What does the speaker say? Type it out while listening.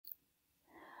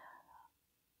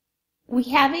We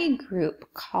have a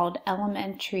group called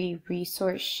Elementary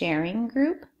Resource Sharing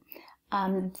Group.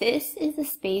 This is a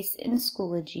space in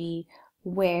Schoology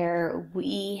where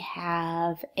we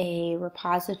have a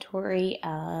repository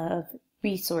of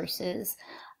resources.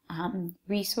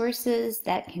 Resources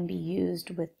that can be used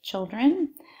with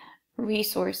children,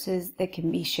 resources that can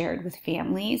be shared with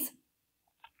families,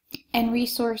 and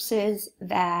resources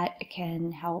that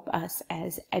can help us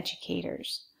as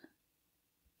educators.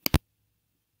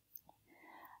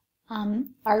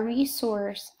 Our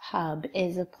resource hub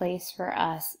is a place for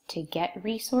us to get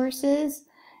resources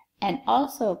and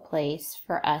also a place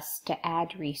for us to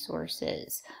add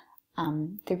resources.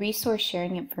 The resource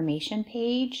sharing information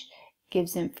page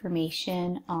gives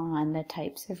information on the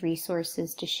types of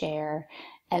resources to share,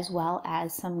 as well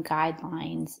as some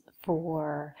guidelines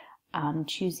for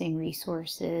choosing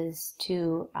resources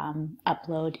to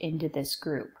upload into this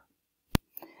group.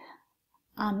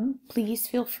 Please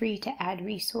feel free to add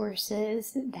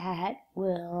resources that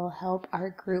will help our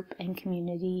group and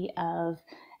community of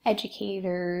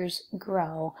educators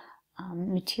grow.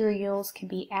 Materials can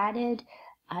be added.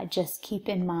 Just keep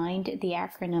in mind the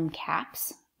acronym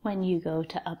CAPS when you go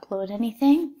to upload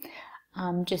anything.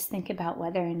 Just think about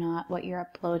whether or not what you're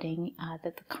uploading,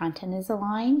 that the content is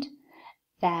aligned,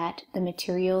 that the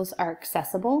materials are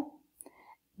accessible,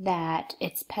 that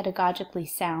it's pedagogically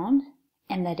sound,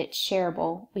 and that it's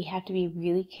shareable. We have to be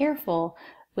really careful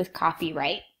with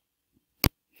copyright.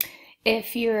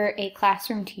 If you're a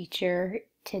classroom teacher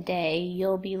today,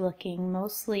 you'll be looking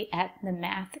mostly at the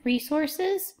math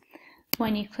resources.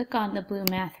 When you click on the blue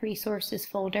math resources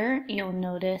folder, you'll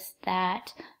notice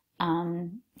that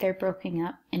they're broken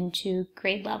up into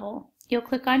grade level. You'll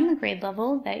click on the grade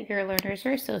level that your learners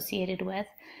are associated with,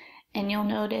 and you'll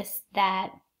notice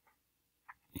that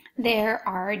there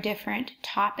are different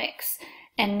topics.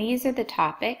 And these are the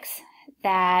topics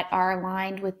that are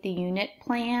aligned with the unit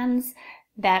plans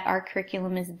that our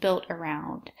curriculum is built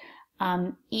around.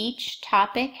 Each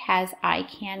topic has I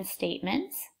can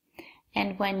statements,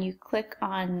 and when you click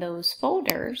on those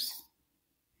folders,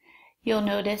 you'll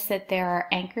notice that there are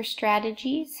anchor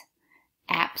strategies,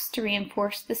 apps to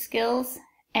reinforce the skills,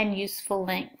 and useful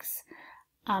links.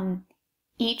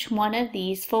 Each one of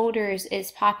these folders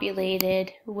is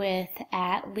populated with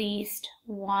at least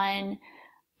one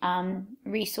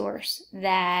resource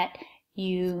that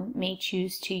you may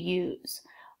choose to use.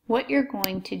 What you're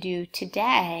going to do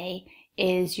today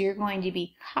is you're going to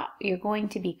be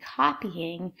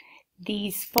copying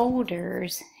these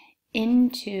folders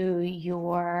into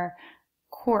your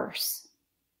course.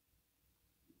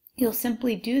 You'll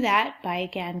simply do that by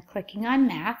again clicking on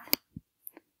math.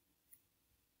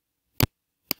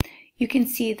 You can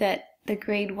see that the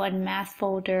grade 1 math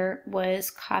folder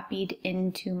was copied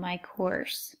into my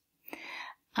course.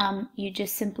 You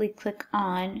just simply click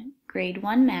on grade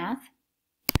 1 math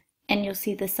and you'll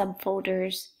see the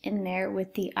subfolders in there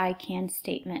with the I can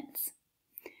statements.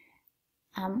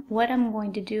 What I'm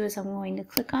going to do is I'm going to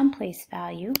click on place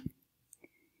value,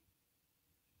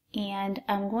 and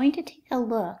I'm going to take a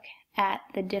look at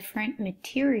the different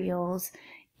materials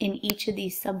in each of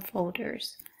these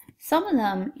subfolders. Some of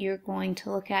them you're going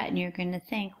to look at and you're going to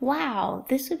think, wow,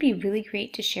 this would be really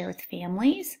great to share with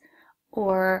families,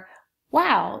 or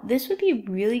wow, this would be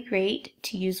really great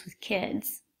to use with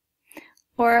kids,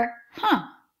 or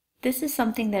this is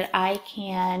something that I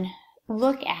can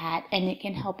look at and it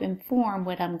can help inform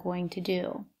what I'm going to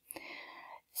do.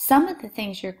 Some of the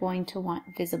things you're going to want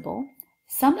visible.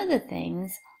 Some of the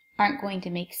things aren't going to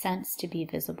make sense to be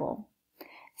visible.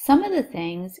 Some of the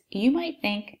things you might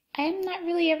think, I'm not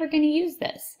really ever going to use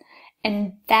this,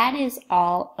 and that is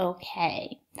all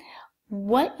okay.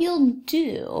 What you'll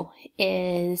do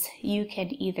is you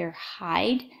can either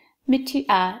hide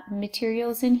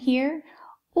materials in here,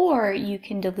 or you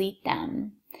can delete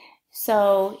them.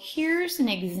 So here's an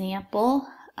example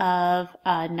of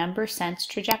a number sense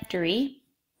trajectory.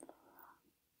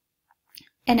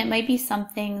 And it might be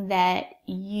something that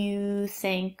you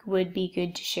think would be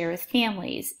good to share with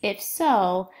families. If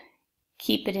so,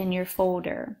 keep it in your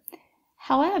folder.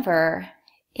 However,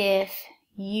 if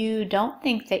you don't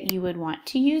think that you would want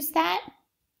to use that,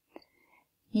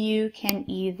 you can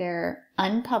either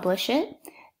unpublish it.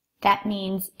 That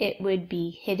means it would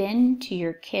be hidden to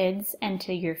your kids and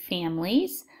to your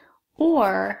families,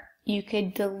 or you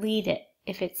could delete it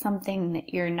if it's something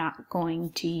that you're not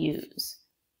going to use.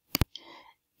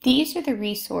 These are the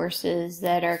resources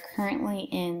that are currently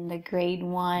in the grade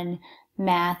 1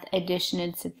 math addition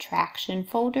and subtraction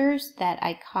folders that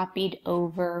I copied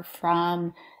over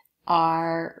from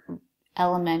our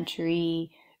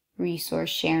elementary resource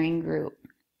sharing group.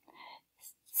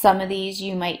 Some of these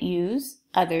you might use,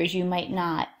 others you might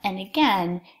not. And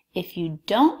again, if you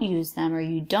don't use them or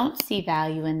you don't see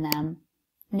value in them,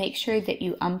 make sure that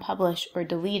you unpublish or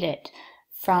delete it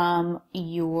from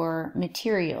your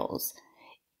materials.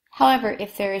 However,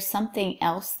 if there is something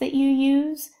else that you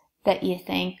use that you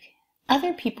think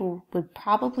other people would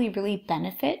probably really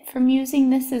benefit from using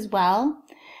this as well,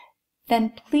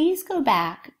 then please go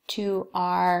back to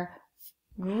our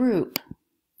group,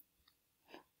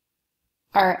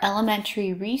 our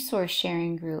elementary resource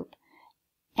sharing group,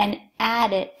 and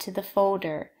add it to the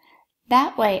folder.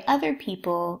 That way other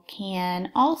people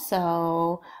can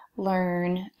also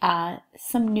learn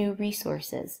some new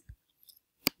resources.